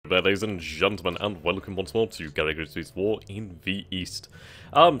there, ladies and gentlemen, and welcome once more to Grigsby's War in the East.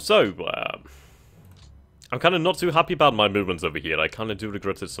 I'm kind of not too happy about my movements over here. I kind of do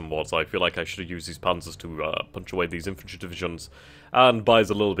regret it somewhat. I feel like I should have used these panzers to punch away these infantry divisions and buys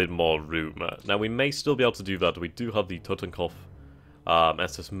a little bit more room. Now, we may still be able to do that. We do have the Totenkopf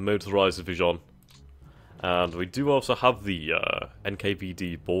SS Motorized Division, and we do also have the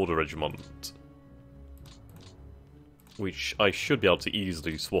NKVD Border Regiment, which I should be able to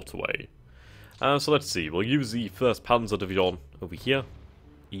easily swat away. So let's see, we'll use the 1st Panzer Division over here.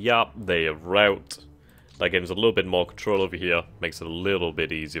 Yeah, they are out. That gives a little bit more control over here, makes it a little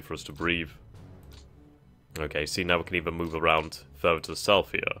bit easier for us to breathe. Okay, see, now we can even move around further to the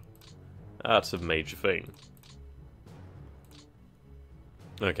south here. That's a major thing.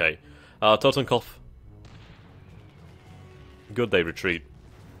 Okay, Totenkopf. Good, they retreat.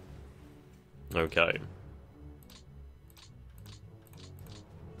 Okay.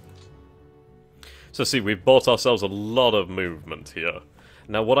 So see, we've bought ourselves a lot of movement here.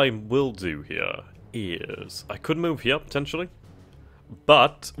 Now what I will do here is, I could move here, potentially.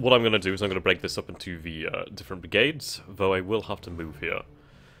 But, what I'm going to do is I'm going to break this up into the different brigades, though I will have to move here.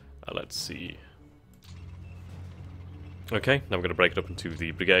 Let's see. Okay, now I'm going to break it up into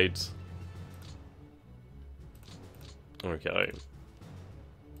the brigades. Okay.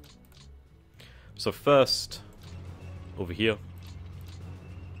 So first, over here.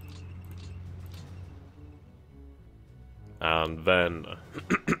 And then,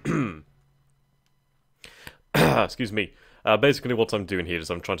 excuse me, basically what I'm doing here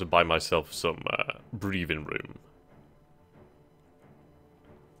is I'm trying to buy myself some breathing room.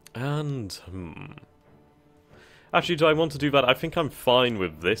 And, actually, do I want to do that? I think I'm fine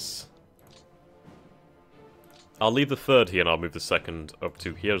with this. I'll leave the 3rd here and I'll move the 2nd up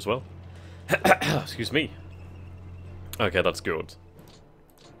to here as well. Excuse me. Okay, that's good.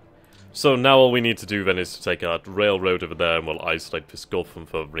 So now all we need to do then is to take that railroad over there and we'll isolate Pskov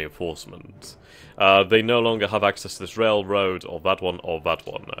for reinforcement. They no longer have access to this railroad, or that one, or that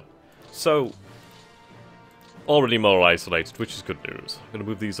one. So, already more isolated, which is good news. I'm going to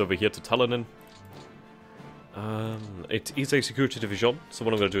move these over here to Tallinn. It is a security division, so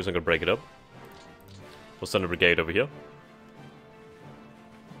what I'm going to do is I'm going to break it up. We'll send a brigade over here.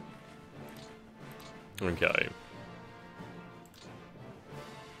 Okay.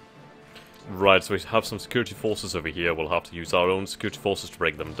 Right, so we have some security forces over here. We'll have to use our own security forces to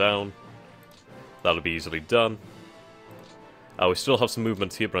break them down. That'll be easily done. We still have some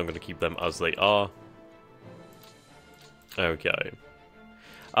movements here, but I'm going to keep them as they are. Okay.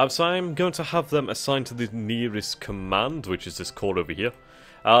 So I'm going to have them assigned to the nearest command, which is this corps over here.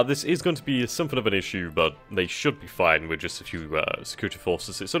 This is going to be something of an issue, but they should be fine with just a few security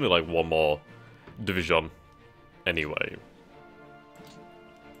forces. It's only like one more division anyway.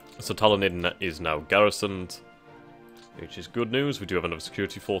 So Tallinn is now garrisoned, which is good news. We do have another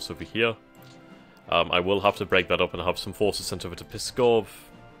security force over here. I will have to break that up and have some forces sent over to Pskov.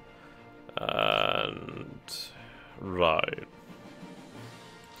 And... right.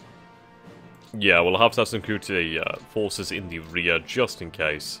 Yeah, we'll have to have some security forces in the rear, just in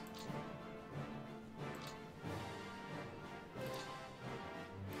case.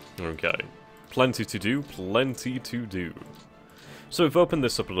 Okay. Plenty to do, plenty to do. So we've opened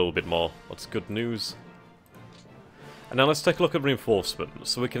this up a little bit more. That's good news. And now let's take a look at reinforcement.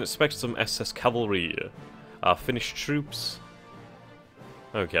 So we can expect some SS cavalry, Finnish troops.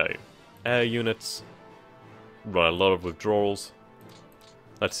 Okay. Air units. Right, a lot of withdrawals.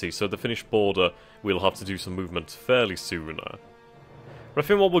 Let's see, so the Finnish border, we'll have to do some movement fairly soon. But I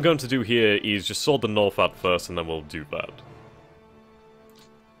think what we're going to do here is just sort the north out first, and then we'll do that.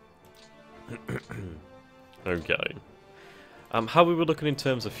 Okay. How we were looking in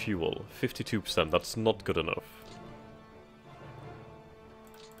terms of fuel? 52%, that's not good enough.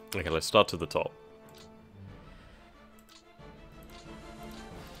 Okay, let's start to the top.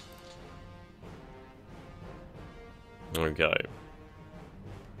 Okay.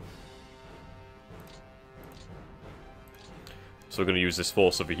 So we're going to use this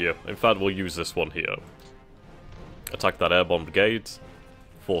force over here. In fact, we'll use this one here. Attack that airborne brigade.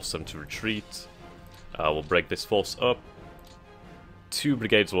 Force them to retreat. We'll break this force up. 2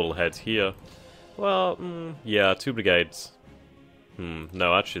 brigades will head here. Well, yeah, 2 brigades.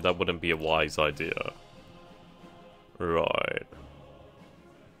 No, actually, that wouldn't be a wise idea. Right.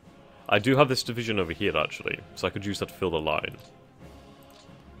 I do have this division over here, actually, so I could use that to fill the line.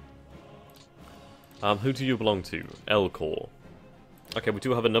 Who do you belong to? L Corps. Okay, we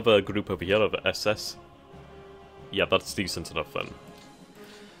do have another group over here of SS. Yeah, that's decent enough then.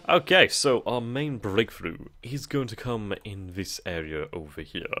 Okay, so our main breakthrough is going to come in this area over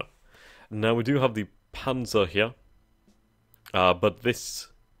here. Now we do have the Panzer here, but this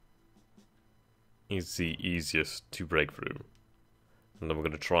is the easiest to break through. And then we're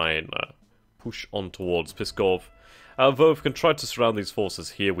going to try and push on towards Pskov. Though if we can try to surround these forces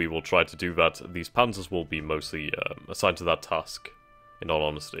here, we will try to do that. These panzers will be mostly assigned to that task, in all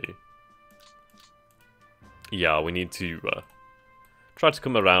honesty. Yeah, we need to try to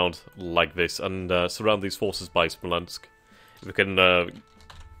come around like this and surround these forces by Smolensk. If we can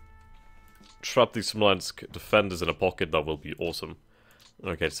trap these Smolensk defenders in a pocket, that will be awesome.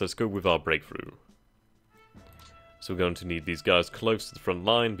 Okay, so let's go with our breakthrough. So we're going to need these guys close to the front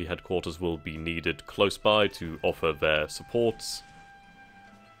line. The headquarters will be needed close by to offer their supports.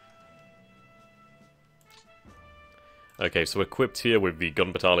 Okay, so equipped here with the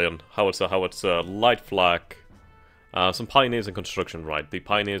gun battalion, howitzer, light flak, some pioneers in construction. Right, the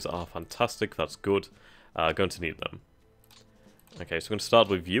pioneers are fantastic, that's good. Going to need them. Okay, so we're going to start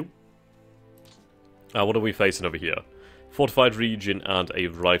with you. What are we facing over here? Fortified region and a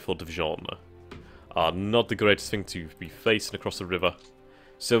rifle division. Not the greatest thing to be facing across the river.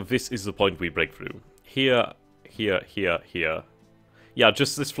 So this is the point we break through. Here, here, here, here. Yeah,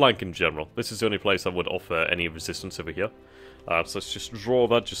 just this flank in general. This is the only place I would offer any resistance over here. So let's just draw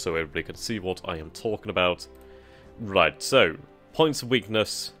that just so everybody can see what I am talking about. Right, so, points of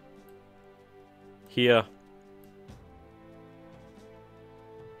weakness. Here.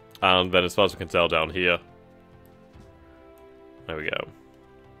 And then as far as we can tell down here. There we go.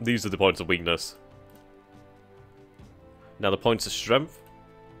 These are the points of weakness. Now the points of strength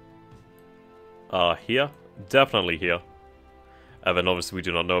are here, definitely here. And then obviously we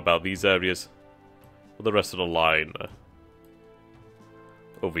do not know about these areas. But the rest of the line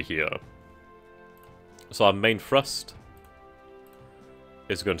over here. So our main thrust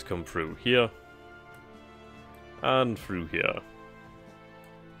is going to come through here. And through here.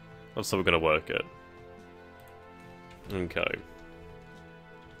 That's how we're going to work it. Okay.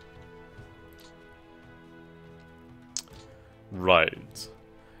 Right.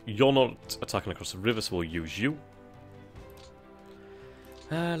 You're not attacking across the river, so we'll use you.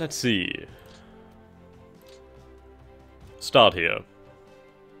 Let's see. Start here.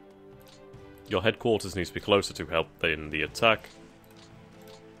 Your headquarters needs to be closer to help in the attack.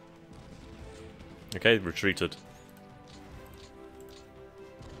 Okay, retreated.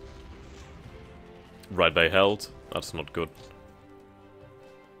 Right bay held. That's not good.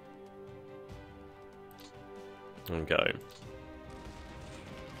 Okay.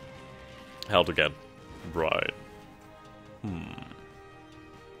 Held again. Right.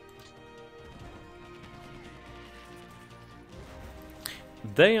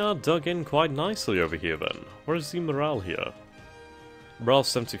 They are dug in quite nicely over here then. Where is the morale here? Morale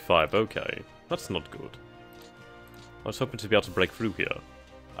 75, okay. That's not good. I was hoping to be able to break through here.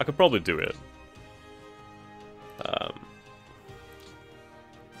 I could probably do it.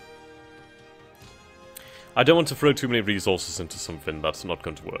 I don't want to throw too many resources into something that's not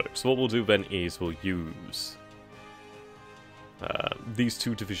going to work. So what we'll do then is we'll use these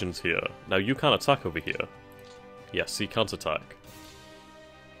two divisions here. Now you can't attack over here. Yes, he can't attack.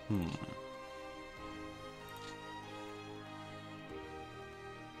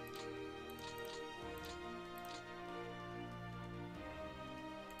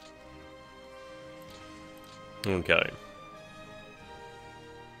 Okay.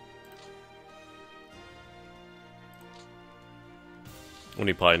 We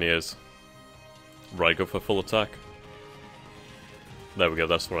need pioneers. Right, go for full attack. There we go,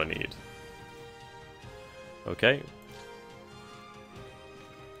 that's what I need. Okay.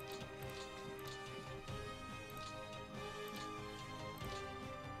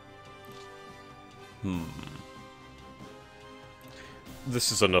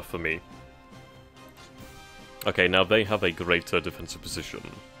 This is enough for me. Okay, now they have a greater defensive position.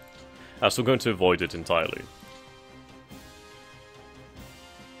 So we're going to avoid it entirely.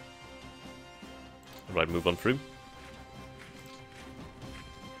 Right, move on through.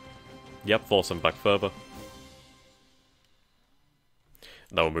 Yep, force them back further.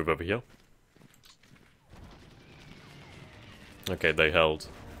 Now we'll move over here. Okay, they held.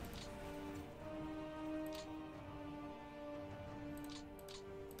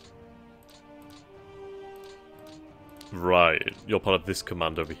 Right, you're part of this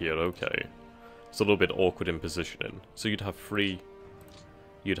command over here, okay. It's a little bit awkward in positioning. So you'd have 3.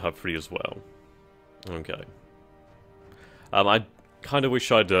 You'd have 3 as well. Okay. I kind of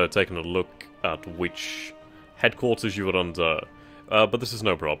wish I'd taken a look at which headquarters you were under, but this is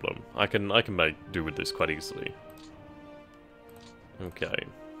no problem. I can make do with this quite easily. Okay.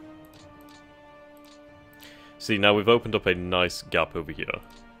 See, now we've opened up a nice gap over here.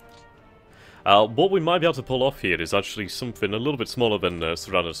 What we might be able to pull off here is actually something a little bit smaller than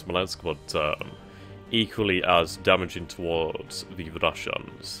Serrano Smolensk, but equally as damaging towards the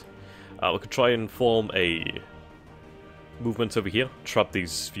Russians. We could try and form a movement over here, trap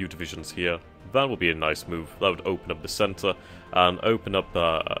these few divisions here. That would be a nice move. That would open up the center and open up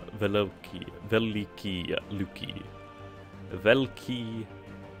Veliki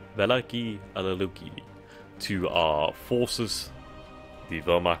Alaluki to our forces, the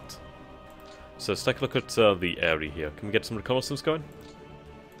Wehrmacht. So let's take a look at the area here. Can we get some reconnaissance going?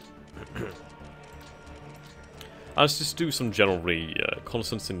 Let's just do some general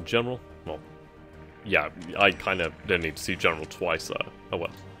reconnaissance in general. Well, yeah, I kind of didn't need to see general twice there. Oh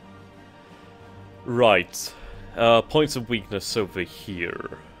well. Right. Points of weakness over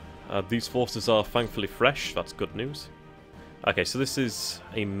here. These forces are thankfully fresh. That's good news. Okay, so this is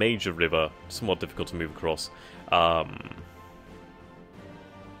a major river. Somewhat difficult to move across.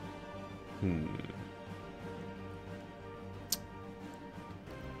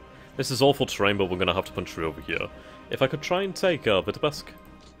 This is awful terrain, but we're going to have to punch through over here. If I could try and take Vitebsk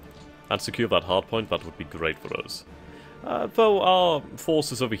and secure that hardpoint, that would be great for us. Though our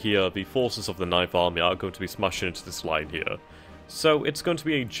forces over here, the forces of the 9th Army, are going to be smashing into this line here. So it's going to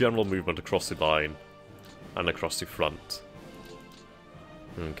be a general movement across the line and across the front.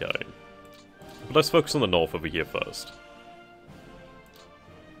 Okay. But let's focus on the north over here first.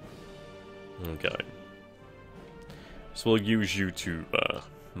 Okay. So we'll use you to,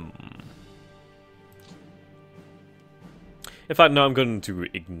 In fact, no, I'm going to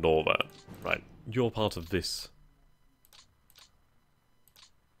ignore that. Right, you're part of this.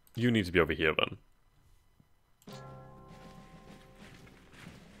 You need to be over here, then.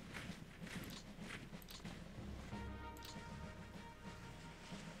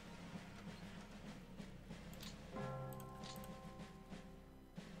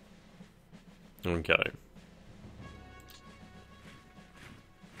 Okay.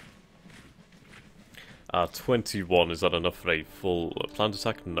 21, is that enough for a full planned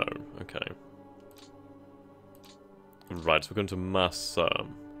attack? No. Okay. Right, so we're going to mass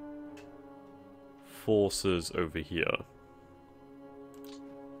forces over here.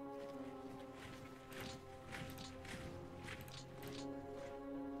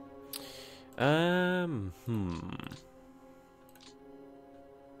 Hmm.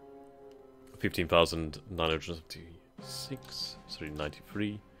 15,976,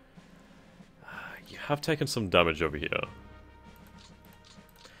 393. You have taken some damage over here.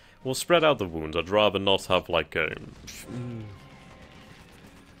 We'll spread out the wounds. I'd rather not have, like, a...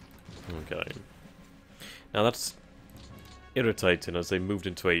 Okay. Now that's irritating as they moved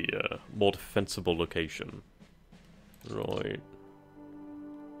into a more defensible location. Right.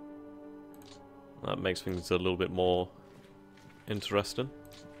 That makes things a little bit more interesting.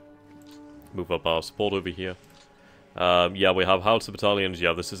 Move up our support over here. Yeah, we have howitzer battalions.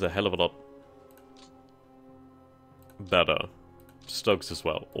 Yeah, this is a hell of a lot better. Stokes as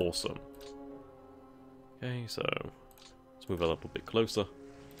well. Awesome. Okay, so let's move a little bit closer.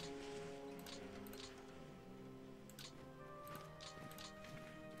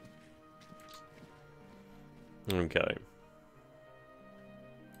 Okay.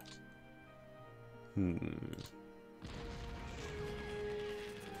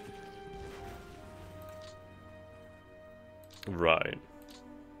 Right.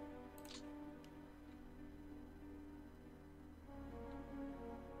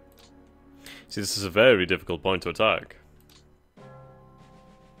 See, this is a very difficult point to attack.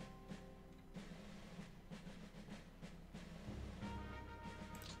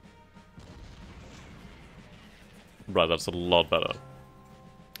 Right, that's a lot better.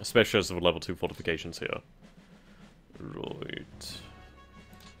 Especially as with level 2 fortifications here. Right.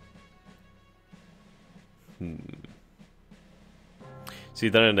 See,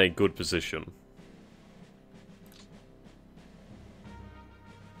 they're in a good position.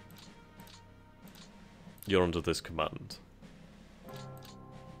 You're under this command.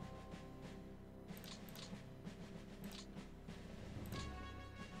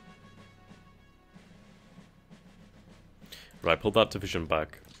 Right, pull that division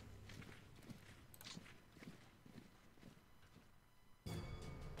back.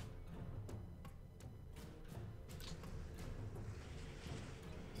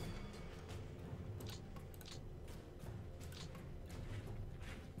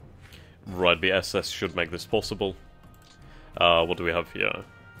 Right, the SS should make this possible. What do we have here?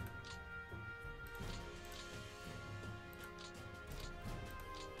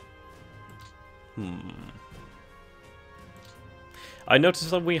 I noticed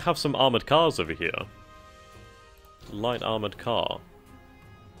that we have some armored cars over here. light armored car.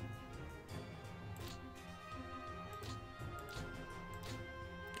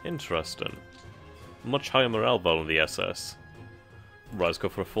 Interesting. Much higher morale though on the SS. Right, let's go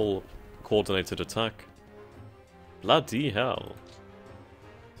for a full coordinated attack. Bloody hell.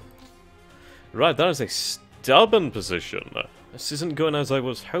 Right, that is a stubborn position. This isn't going as I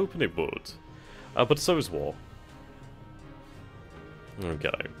was hoping it would. But so is war. Okay.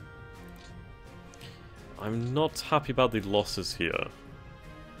 I'm not happy about the losses here.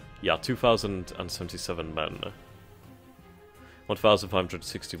 Yeah, 2,077 men.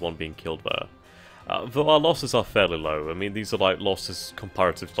 1,561 being killed there. Though our losses are fairly low. I mean, these are like losses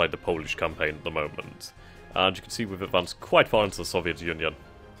comparative to like the Polish campaign at the moment. And you can see we've advanced quite far into the Soviet Union.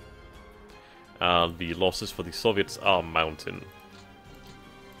 And the losses for the Soviets are mounting.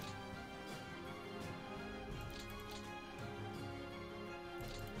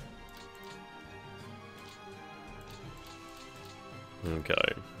 Okay.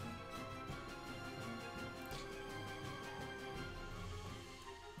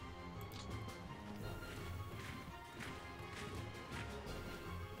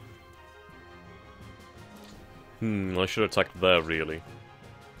 I should have attacked there, really.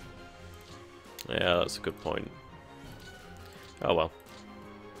 Yeah, that's a good point. Oh well.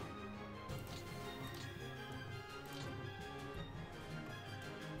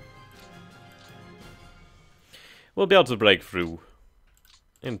 We'll be able to break through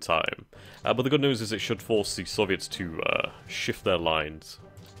in time. But the good news is it should force the Soviets to shift their lines.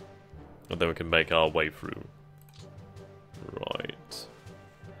 And then we can make our way through. Right.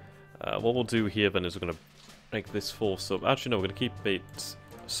 What we'll do here then is we're going to make this force up. Actually, no, we're going to keep it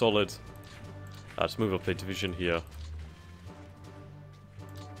solid. Let's move up a division here.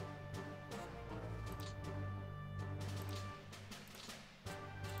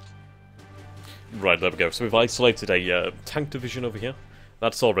 Right, there we go. So we've isolated a tank division over here.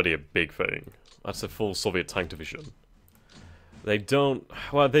 That's already a big thing. That's a full Soviet tank division. They don't...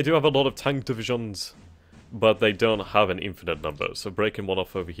 Well, they do have a lot of tank divisions, but they don't have an infinite number. So breaking one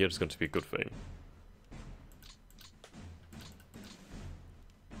off over here is going to be a good thing.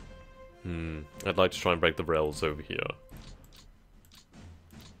 I'd like to try and break the rails over here.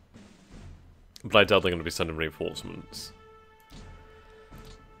 But I doubt they're going to be sending reinforcements.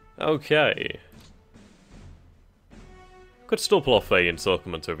 Okay. Could still pull off a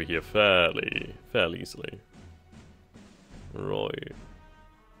encirclement over here fairly easily. Right.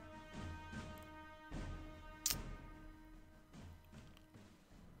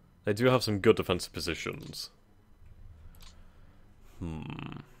 They do have some good defensive positions.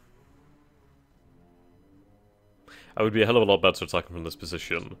 I would be a hell of a lot better attacking from this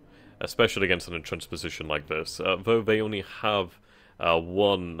position, especially against an entrenched position like this. Though they only have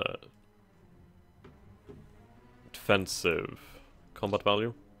one defensive combat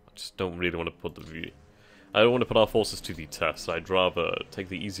value. I just don't really want to put I don't want to put our forces to the test. I'd rather take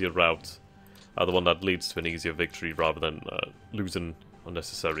the easier route, the one that leads to an easier victory, rather than losing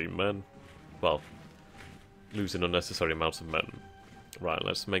unnecessary men. Well, losing unnecessary amounts of men. Right,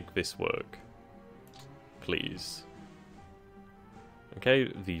 let's make this work. Please.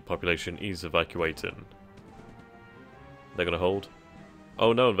 Okay, the population is evacuating. They're gonna hold.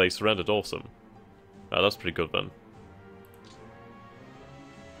 Oh no, they surrendered, awesome. That's pretty good then.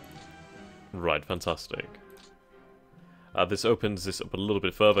 Right, fantastic. This opens this up a little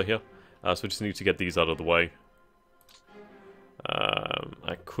bit further here. So we just need to get these out of the way.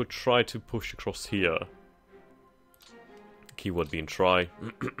 I could try to push across here. Keyword being try.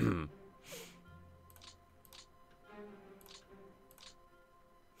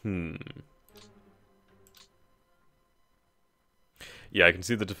 Yeah, I can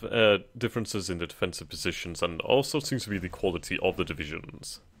see the differences in the defensive positions, and also seems to be the quality of the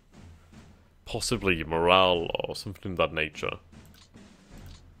divisions. Possibly morale or something of that nature.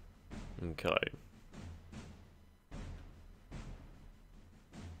 Okay.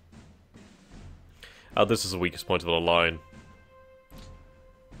 This is the weakest point of the line.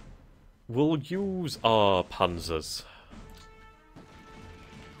 We'll use our panzers.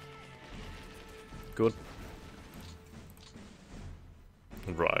 Good.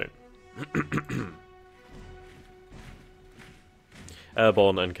 Right.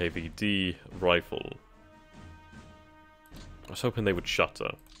 Airborne NKVD rifle. I was hoping they would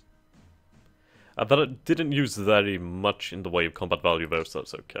shatter. But it didn't use very much in the way of combat value though, so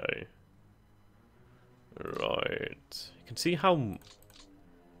that's okay. Right. You can see how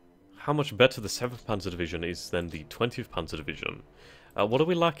much better the 7th Panzer Division is than the 20th Panzer Division. What are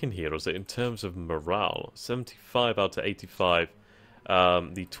we lacking here? Is it in terms of morale? 75 out of 85.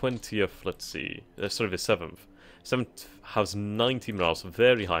 The 20th, let's see. Sorry, the 7th. 7th has 90 morale, so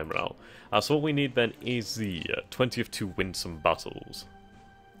very high morale. So what we need then is the 20th to win some battles.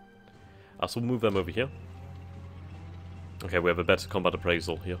 So we'll move them over here. Okay, we have a better combat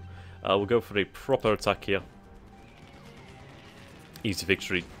appraisal here. We'll go for a proper attack here. Easy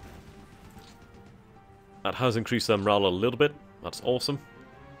victory. That has increased their morale a little bit. That's awesome.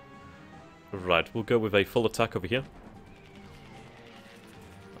 Right, we'll go with a full attack over here.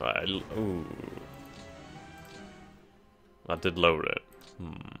 Right, ooh. That did lower it.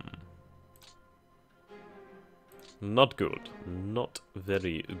 Not good. Not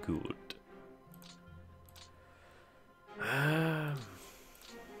very good.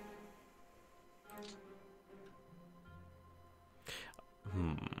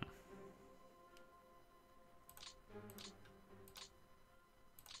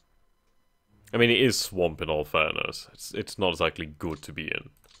 I mean, it is swamp in all fairness. It's not exactly good to be in.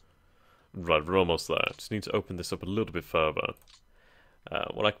 Right, we're almost there. Just need to open this up a little bit further.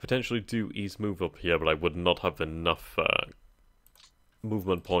 What I could potentially do is move up here, but I would not have enough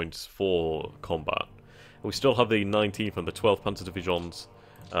movement points for combat. We still have the 19th and the 12th Panzer Divisions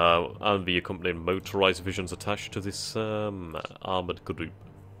and the accompanying motorized divisions attached to this armoured group.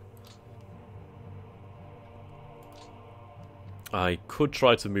 I could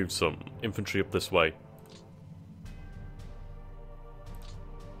try to move some infantry up this way.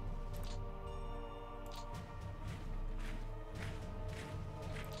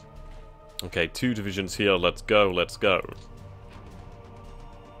 Okay, 2 divisions here, let's go, let's go.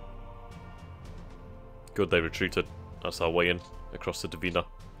 Good, they retreated. That's our way in, across the Divina.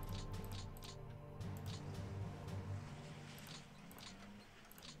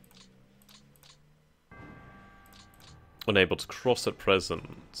 Unable to cross at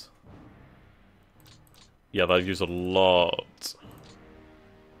present. Yeah, they'll use a lot.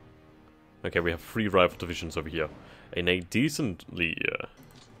 Okay, we have 3 rival divisions over here. In a decently...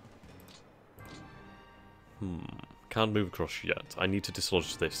 Can't move across yet. I need to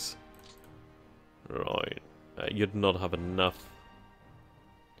dislodge this. Right. You'd not have enough.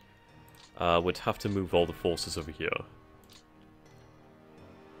 We'd have to move all the forces over here.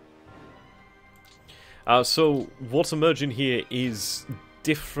 So, what's emerging here is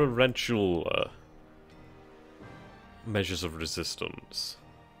differential measures of resistance.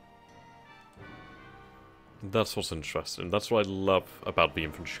 That's what's interesting. That's what I love about the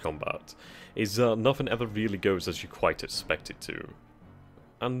infantry combat. Is nothing ever really goes as you quite expect it to.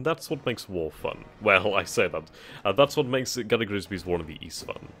 And that's what makes war fun. Well, I say that. That's what makes Grigsby's War in the East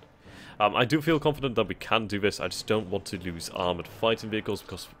fun. I do feel confident that we can do this. I just don't want to lose armoured fighting vehicles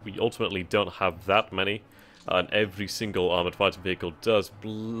because we ultimately don't have that many. And every single armoured fighting vehicle does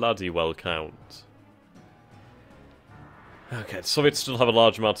bloody well count. Okay, the Soviets still have a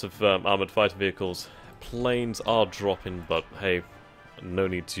large amount of armoured fighting vehicles. Planes are dropping, but hey, no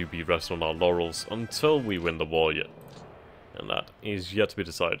need to be resting on our laurels until we win the war yet. And that is yet to be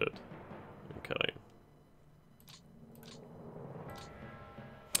decided. Okay.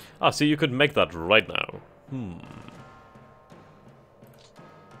 So you could make that right now.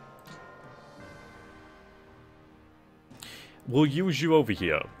 We'll use you over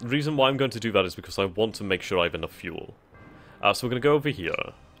here. The reason why I'm going to do that is because I want to make sure I have enough fuel. So we're going to go over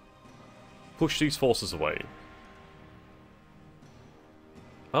here. Push these forces away.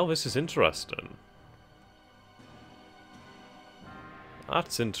 Oh, this is interesting.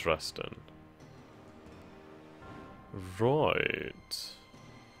 That's interesting. Right.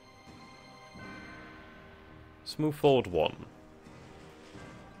 Let's move forward 1.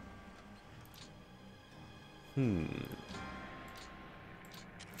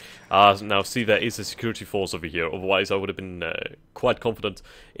 Now see, there is a security force over here, otherwise I would have been quite confident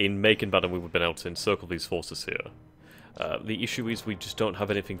in making that and we would have been able to encircle these forces here. The issue is we just don't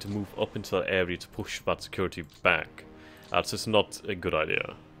have anything to move up into that area to push that security back. So it's not a good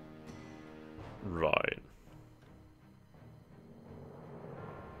idea. Right.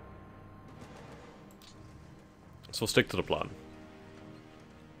 So we'll stick to the plan.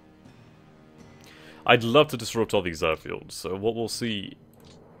 I'd love to disrupt all these airfields, so what we'll see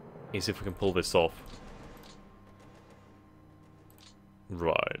is if we can pull this off.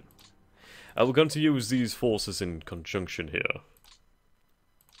 Right. We're going to use these forces in conjunction here.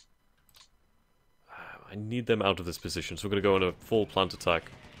 I need them out of this position, so we're going to go on a full plant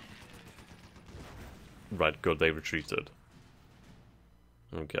attack. Right, good, they retreated.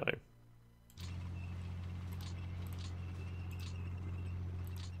 Okay.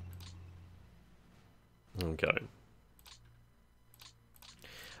 Okay.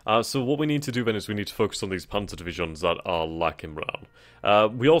 So what we need to do then is we need to focus on these panzer divisions that are lacking morale.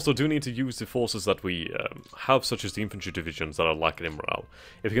 We also do need to use the forces that we have, such as the infantry divisions that are lacking in morale.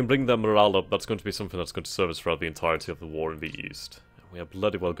 If we can bring their morale up, that's going to be something that's going to serve us throughout the entirety of the war in the East. We are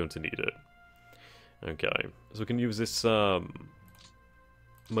bloody well going to need it. Okay, so we can use this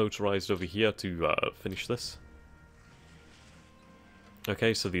motorized over here to finish this.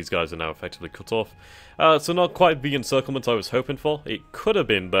 Okay, so these guys are now effectively cut off. So not quite the encirclement I was hoping for. It could have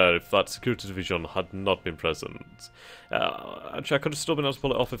been there if that security division had not been present. Actually, I could have still been able to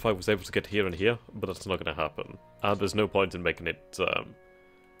pull it off if I was able to get here and here, but that's not going to happen. And there's no point in making it,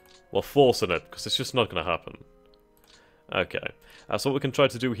 well, forcing it, because it's just not going to happen. Okay, so what we can try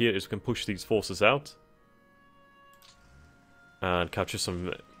to do here is we can push these forces out. And capture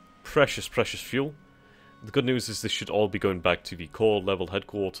some precious, precious fuel. The good news is this should all be going back to the core level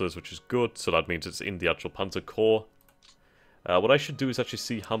headquarters, which is good, so that means it's in the actual Panzer core. What I should do is actually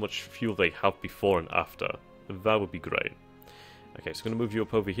see how much fuel they have before and after. That would be great. Okay, so I'm going to move you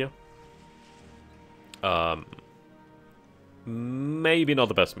up over here. Maybe not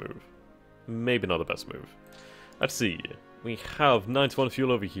the best move. Maybe not the best move. Let's see. We have 91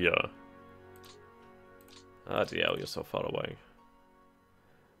 fuel over here. Ah, DL, you're so far away.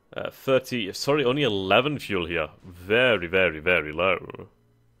 30, sorry, only 11 fuel here. Very, very, very low.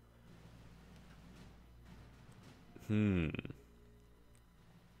 So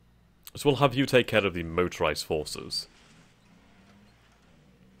we'll have you take care of the motorized forces.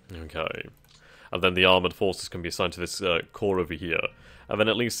 Okay. And then the armored forces can be assigned to this core over here. And then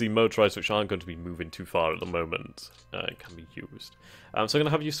at least the motorized, which aren't going to be moving too far at the moment, can be used. So I'm going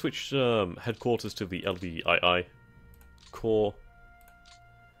to have you switch headquarters to the LVII core.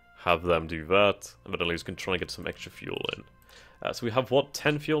 Have them do that, and then at least we can try and get some extra fuel in. So we have, what,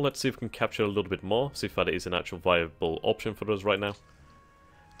 10 fuel? Let's see if we can capture a little bit more, see if that is an actual viable option for us right now.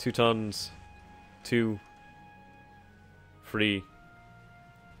 2 tons, 2, 3,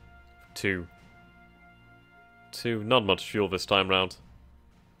 2, 2, not much fuel this time round.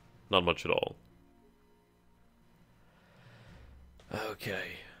 Not much at all.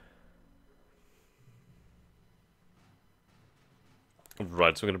 Okay.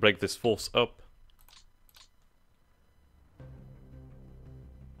 Right, so we're going to break this force up.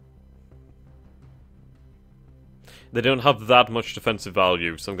 They don't have that much defensive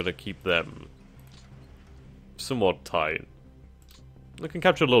value, so I'm going to keep them somewhat tight. We can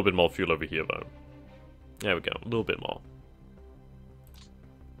capture a little bit more fuel over here, though. There we go, a little bit more.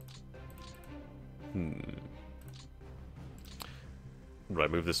 Right,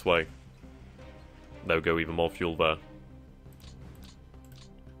 move this way. There we go, even more fuel there.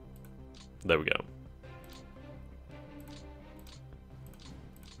 There we go.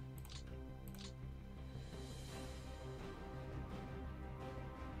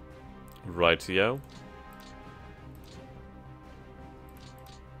 Rightio.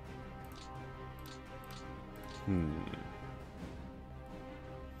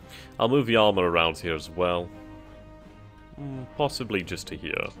 I'll move the armor around here as well. Possibly just to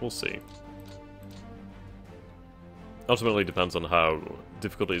here. We'll see. Ultimately depends on how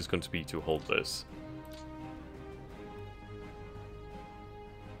difficult it is going to be to hold this.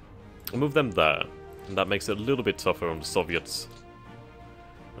 I'll move them there, and that makes it a little bit tougher on the Soviets.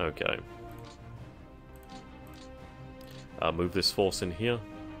 Okay. I'll move this force in here.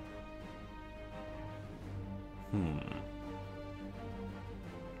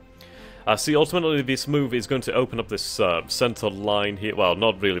 See, ultimately this move is going to open up this center line here. Well,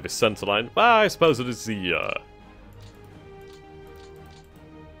 not really the center line, but I suppose it is the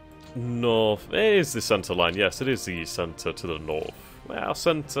north. It is the center line, yes, it is the center to the north. Well,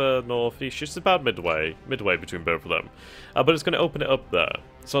 center, north-ish, it's about midway between both of them. But it's going to open it up there.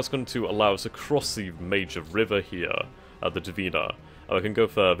 So that's going to allow us to cross the major river here, the Dvina. We can go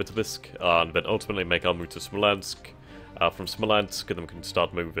for Vitebsk, and then ultimately make our move to Smolensk. From Smolensk, then we can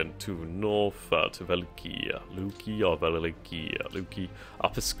start moving to north, to Veliki,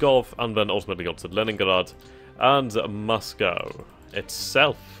 Pskov, and then ultimately on to Leningrad, and Moscow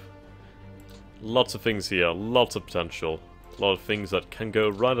itself. Lots of things here, lots of potential. A lot of things that can go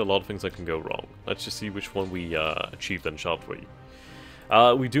right, a lot of things that can go wrong. Let's just see which one we achieve then, shall we?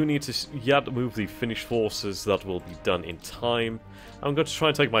 We do need to yet move the Finnish forces. That will be done in time. I'm going to try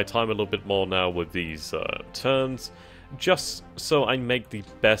and take my time a little bit more now with these turns, just so I make the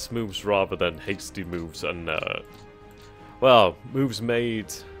best moves rather than hasty moves and, well, moves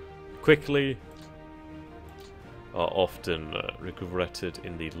made quickly are often regretted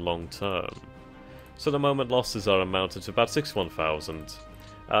in the long term. So at the moment losses are amounted to about 61,000.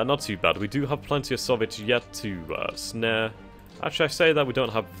 Not too bad. We do have plenty of Soviets yet to snare. Actually, I say that we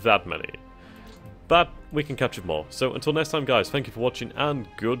don't have that many. But we can catch up more. So until next time guys, thank you for watching and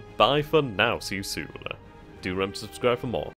goodbye for now. See you soon. Do remember to subscribe for more.